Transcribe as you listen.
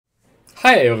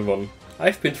Hi everyone,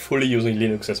 I've been fully using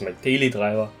Linux as my daily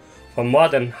driver for more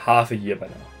than half a year by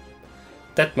now.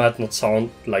 That might not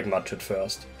sound like much at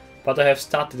first, but I have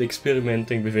started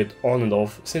experimenting with it on and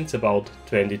off since about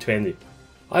 2020.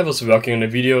 I was working on a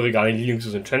video regarding Linux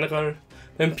use in general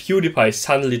when PewDiePie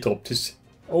suddenly dropped his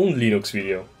own Linux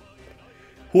video.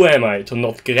 Who am I to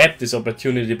not grab this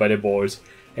opportunity by the balls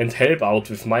and help out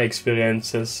with my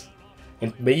experiences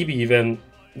and maybe even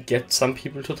get some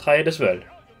people to try it as well?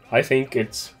 I think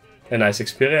it's a nice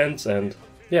experience and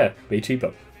yeah, way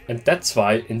cheaper. And that's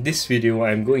why in this video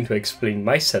I'm going to explain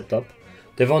my setup,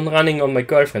 the one running on my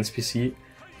girlfriend's PC,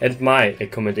 and my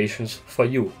recommendations for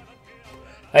you.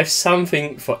 I have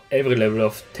something for every level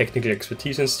of technical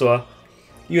expertise in store,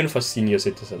 even for senior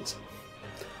citizens.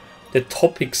 The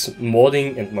topics,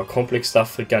 modding and more complex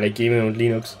stuff regarding gaming on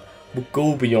Linux would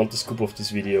go beyond the scope of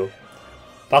this video.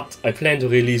 But I plan to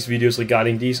release videos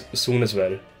regarding these soon as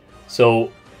well.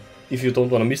 So if you don't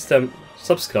want to miss them,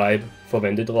 subscribe for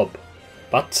when they drop.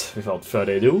 But without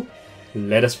further ado,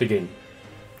 let us begin.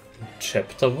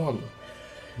 Chapter 1.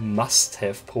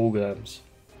 Must-have programs.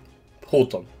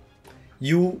 Proton.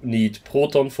 You need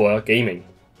Proton for gaming.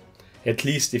 At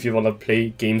least if you want to play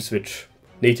games which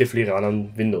natively run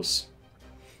on Windows.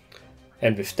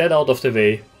 And with that out of the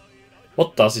way,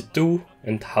 what does it do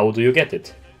and how do you get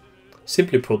it?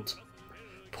 Simply put,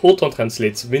 Proton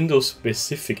translates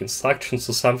Windows-specific instructions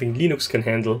to something Linux can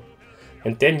handle,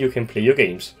 and then you can play your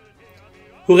games.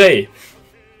 Hooray!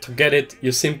 To get it,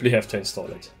 you simply have to install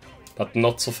it, but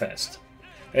not so fast.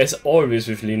 As always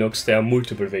with Linux, there are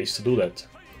multiple ways to do that.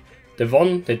 The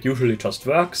one that usually just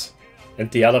works, and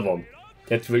the other one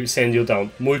that will send you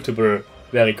down multiple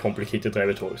very complicated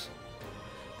rabbit holes.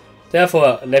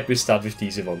 Therefore, let me start with the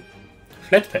easy one.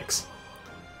 Flatpaks.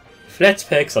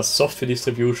 Flatpaks are software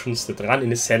distributions that run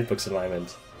in a sandbox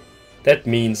environment. That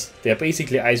means they are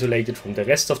basically isolated from the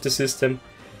rest of the system,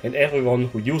 and everyone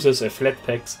who uses a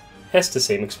Flatpaks has the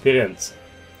same experience.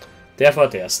 Therefore,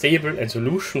 they are stable and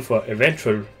solutions for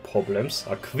eventual problems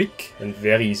are quick and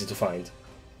very easy to find.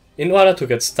 In order to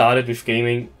get started with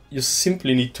gaming, you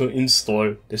simply need to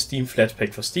install the Steam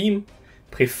Flatpak for Steam,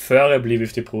 preferably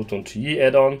with the Proton GE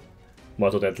add-on,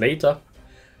 more to that later,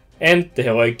 and the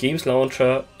Heroic Games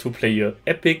Launcher to play your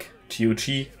Epic,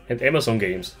 GOG and Amazon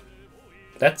games.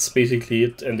 That's basically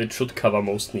it, and it should cover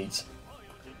most needs.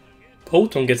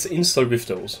 Proton gets installed with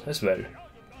those as well.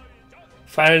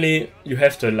 Finally, you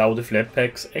have to allow the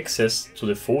Flatpaks access to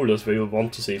the folders where you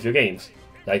want to save your games.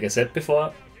 Like I said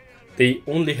before, they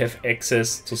only have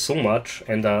access to so much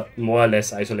and are more or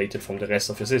less isolated from the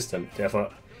rest of your system. Therefore,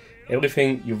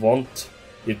 everything you want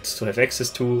it to have access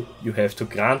to, you have to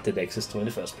grant it access to in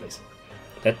the first place.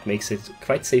 That makes it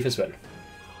quite safe as well.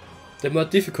 The more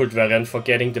difficult variant for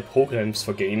getting the programs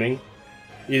for gaming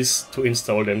is to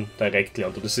install them directly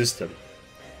onto the system.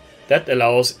 That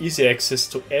allows easy access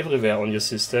to everywhere on your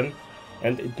system,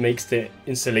 and it makes the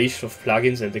installation of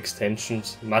plugins and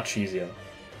extensions much easier.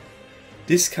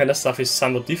 This kind of stuff is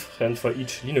somewhat different for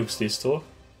each Linux distro.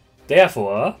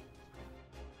 Therefore,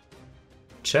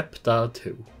 Chapter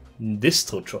 2.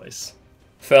 Distro Choice.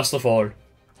 First of all,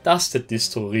 does the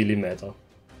distro really matter?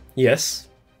 Yes,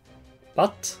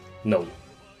 but no.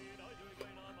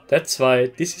 That's why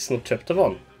this is not Chapter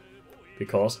 1,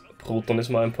 because Proton is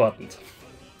more important.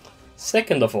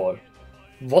 Second of all,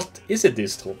 what is a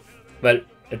distro? Well,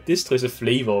 a distro is a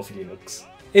flavor of Linux.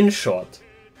 In short,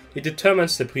 it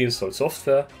determines the pre-installed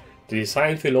software, the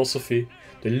design philosophy,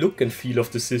 the look and feel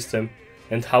of the system,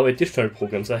 and how additional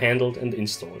programs are handled and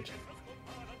installed.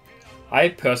 I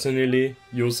personally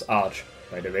use Arch,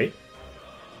 by the way.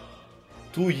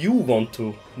 Do you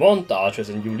want Arch as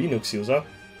a new Linux user?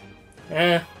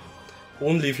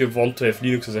 Only if you want to have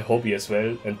Linux as a hobby as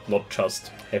well and not just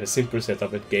have a simple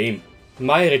setup at game.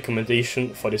 My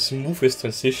recommendation for the smoothest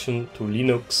transition to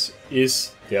Linux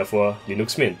is therefore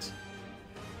Linux Mint.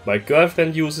 My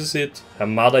girlfriend uses it, her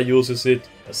mother uses it,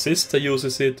 her sister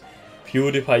uses it,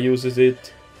 PewDiePie uses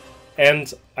it,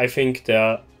 and I think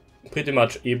they're pretty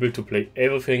much able to play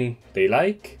everything they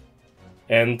like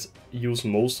and use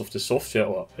most of the software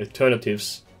or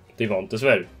alternatives they want as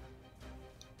well.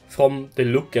 From the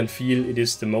look and feel, it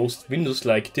is the most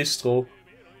Windows-like distro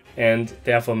and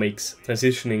therefore makes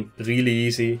transitioning really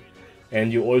easy,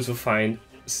 and you also find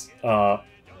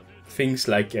things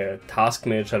like a task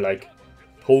manager like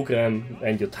program,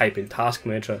 and you type in task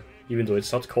manager even though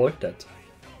it's not called that.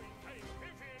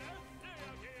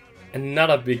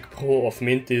 Another big pro of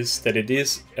Mint is that it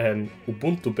is an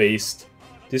Ubuntu based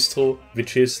distro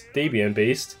which is Debian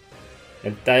based,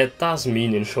 and that does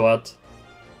mean in short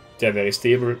they're very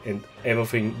stable and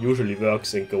everything usually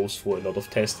works and goes through a lot of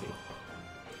testing.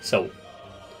 So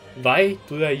Why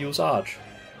do I use Arch?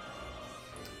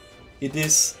 It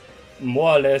is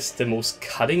more or less the most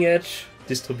cutting edge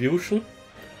distribution.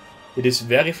 It is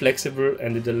very flexible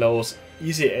and it allows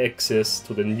easy access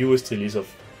to the newest release of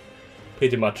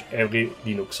pretty much every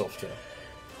Linux software.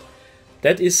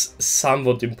 That is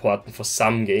somewhat important for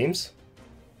some games,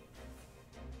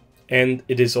 and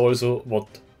it is also what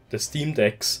the Steam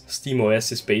Deck's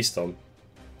SteamOS is based on.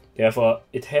 Therefore,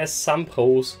 it has some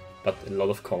pros, but a lot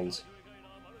of cons.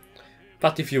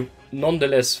 But if you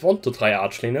nonetheless want to try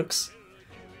Arch Linux,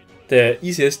 the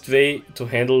easiest way to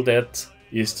handle that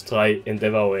is to try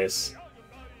EndeavourOS.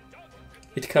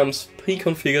 It comes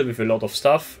pre-configured with a lot of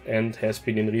stuff and has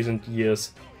been in recent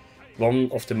years one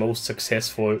of the most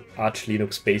successful Arch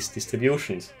Linux based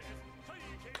distributions.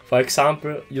 For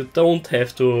example, you don't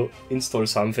have to install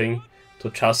something to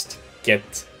just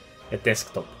get a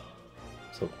desktop.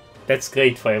 So that's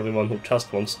great for everyone who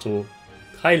just wants to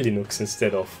try Linux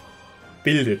instead of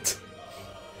build it.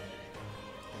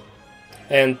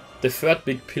 And the third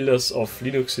big pillars of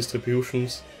Linux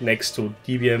distributions, next to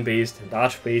Debian based and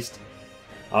Arch based,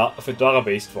 are Fedora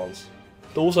based ones.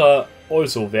 Those are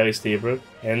also very stable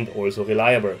and also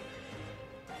reliable.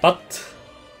 But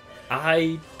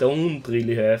I don't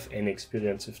really have any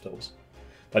experience with those.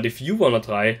 But if you wanna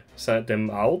try them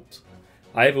out,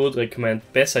 I would recommend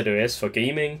BasIOS for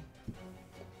gaming,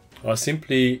 or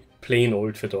simply plain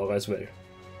old Fedora as well.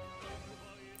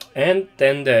 And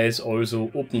then there is also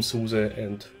OpenSUSE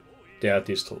and their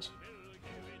distros.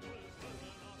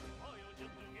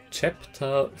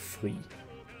 Chapter 3: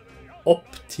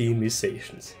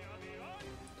 Optimizations.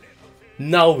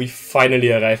 Now we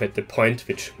finally arrive at the point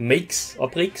which makes or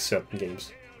breaks certain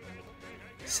games.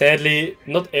 Sadly,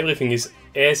 not everything is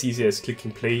as easy as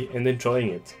clicking play and enjoying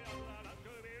it.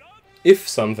 If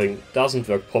something doesn't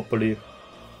work properly,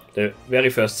 the very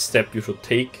first step you should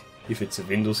take, if it's a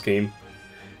Windows game,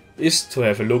 is to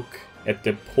have a look at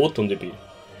the ProtonDB.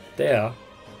 There,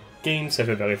 games have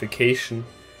a verification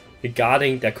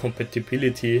regarding their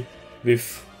compatibility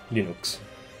with Linux.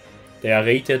 They are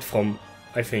rated from,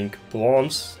 I think,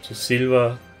 bronze to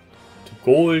silver to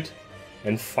gold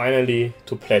and finally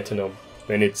to platinum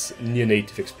when it's near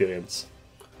native experience,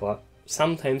 or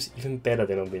sometimes even better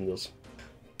than on Windows.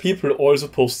 People also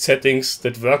post settings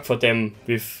that work for them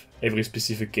with every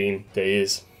specific game there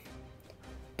is.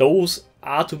 Those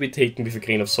are to be taken with a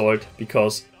grain of salt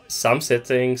because some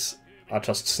settings are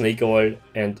just snake oil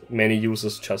and many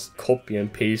users just copy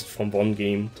and paste from one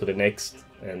game to the next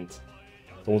and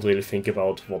don't really think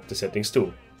about what the settings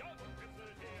do.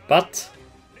 But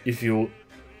if you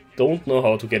don't know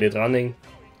how to get it running,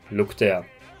 look there.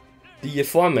 The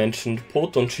aforementioned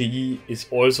Proton GE is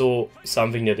also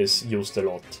something that is used a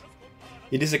lot.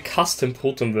 It is a custom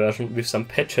Proton version with some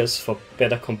patches for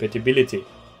better compatibility.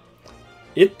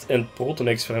 It and Proton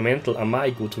Experimental are my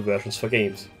go-to versions for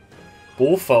games.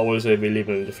 Both are also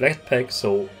available in the Flatpaks,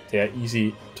 so they are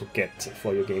easy to get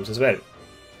for your games as well.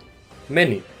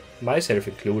 Many, myself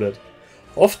included,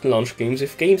 often launch games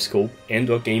with GameScope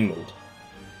and/or Game Mode.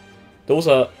 Those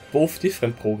are both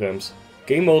different programs.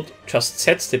 Game Mode just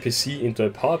sets the PC into a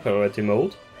power priority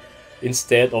mode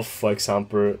instead of, for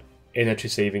example, energy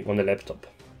saving on a laptop.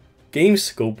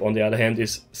 GameScope, on the other hand,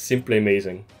 is simply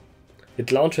amazing.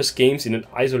 It launches games in an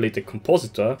isolated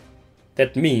compositor.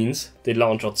 That means they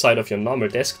launch outside of your normal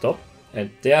desktop,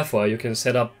 and therefore you can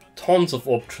set up tons of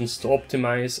options to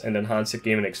optimize and enhance your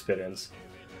gaming experience.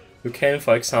 You can,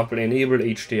 for example, enable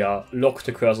HDR, lock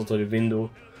the cursor to the window,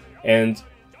 and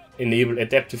enable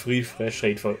adaptive refresh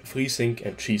rate for FreeSync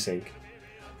and G-Sync.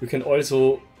 You can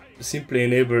also simply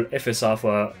enable FSR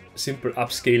for simple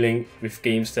upscaling with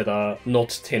games that are not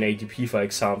 1080p, for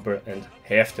example, and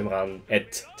have them run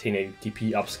at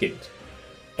 1080p upscaled.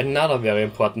 Another very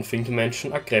important thing to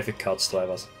mention are graphic cards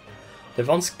drivers. The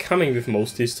ones coming with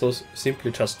most distros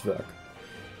simply just work.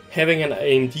 Having an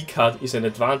AMD card is an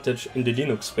advantage in the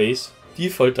Linux space.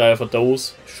 Default driver for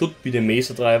those should be the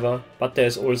Mesa driver, but there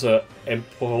is also a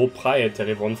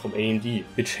proprietary one from AMD,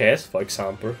 which has, for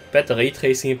example, better ray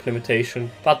tracing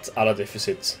implementation, but other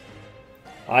deficits.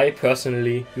 I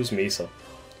personally use Mesa.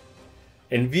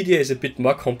 Nvidia is a bit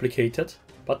more complicated,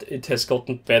 but it has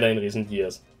gotten better in recent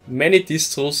years. Many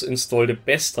distros install the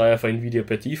best driver for Nvidia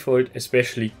by default,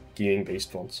 especially gaming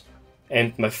based ones.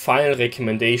 And my final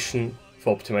recommendation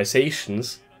for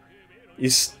optimizations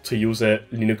is to use a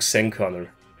Linux zen-kernel.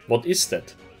 What is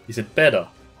that? Is it better?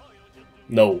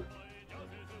 No.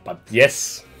 But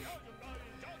yes.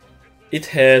 It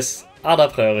has other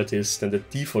priorities than the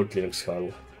default Linux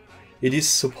kernel. It is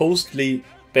supposedly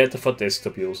better for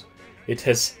desktop use. It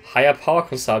has higher power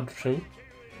consumption,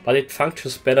 but it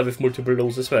functions better with multiple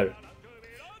loads as well.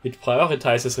 It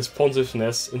prioritizes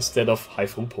responsiveness instead of high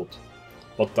throughput.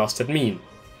 What does that mean?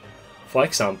 For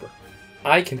example,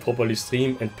 I can properly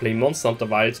stream and play Monster Hunter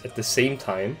Wilds at the same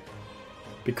time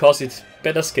because it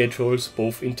better schedules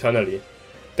both internally.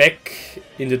 Back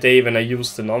in the day when I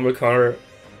used the normal kernel,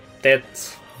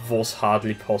 that was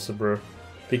hardly possible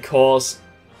because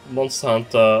Monster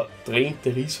Hunter drained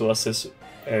the resources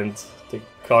and the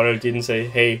kernel didn't say,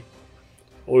 hey,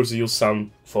 also use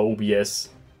some for OBS.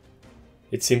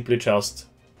 It simply just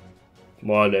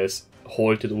more or less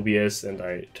halted OBS and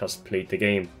I just played the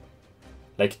game.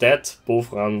 Like that,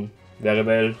 both run very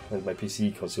well and my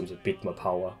PC consumes a bit more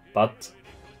power. But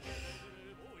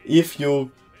if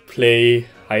you play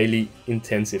highly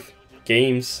intensive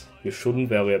games, you shouldn't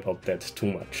worry about that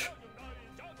too much.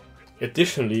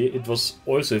 Additionally, it was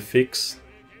also a fix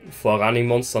for running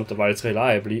Monster Hunter Wilds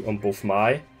reliably on both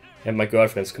my and my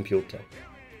girlfriend's computer.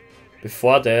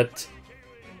 Before that,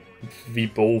 we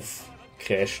both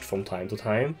crashed from time to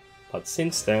time, but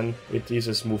since then it is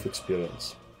a smooth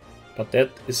experience. But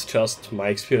that is just my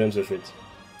experience with it.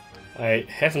 I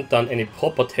haven't done any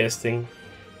proper testing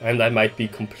and I might be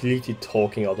completely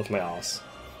talking out of my ass.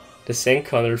 The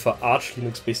zen-kernel for Arch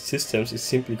Linux based systems is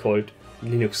simply called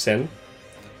Linux Zen.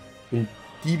 In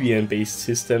Debian based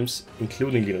systems,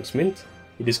 including Linux Mint,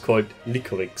 it is called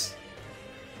Licorix.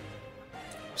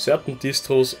 Certain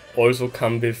distros also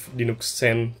come with Linux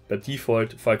Zen by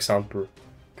default, for example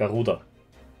Garuda.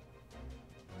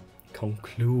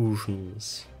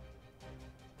 Conclusions.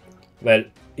 Well,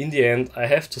 in the end I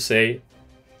have to say,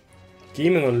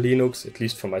 gaming on Linux, at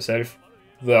least for myself,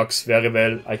 works very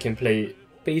well. I can play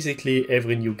basically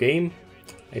every new game.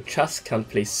 I just can't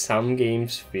play some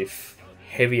games with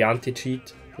heavy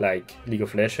anti-cheat, like League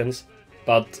of Legends.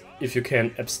 But if you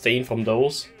can abstain from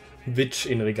those, which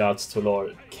in regards to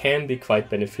LoL can be quite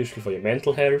beneficial for your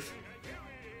mental health,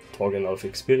 talking out of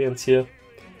experience here,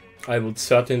 I would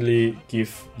certainly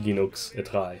give Linux a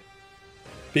try.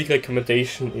 Big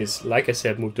recommendation is, like I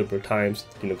said multiple times,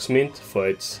 Linux Mint for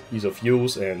its ease of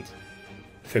use and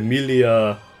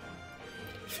familiar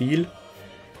feel.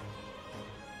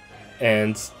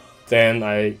 And then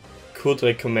I could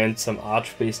recommend some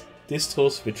Arch-based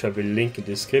distros, which I will link in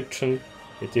the description.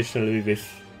 Additionally, with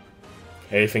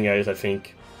everything else I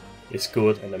think is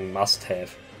good and a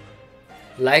must-have.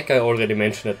 Like I already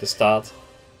mentioned at the start,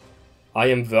 I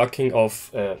am working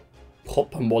off a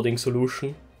proper modding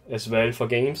solution as well for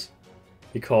games,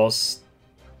 because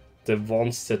the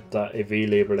ones that are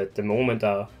available at the moment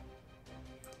are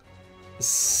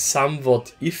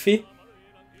somewhat iffy.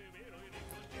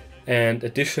 And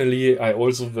additionally, I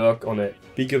also work on a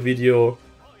bigger video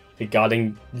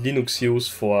regarding Linux use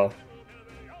for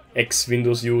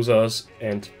ex-Windows users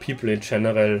and people in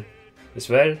general as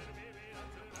well,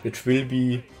 which will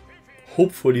be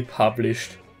hopefully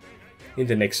published in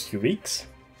the next few weeks.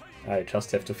 I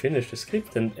just have to finish the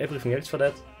script and everything else for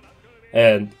that.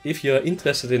 And if you're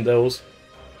interested in those,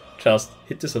 just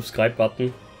hit the subscribe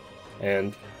button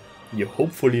and you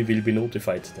hopefully will be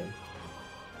notified then.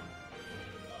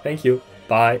 Thank you.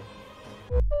 Bye.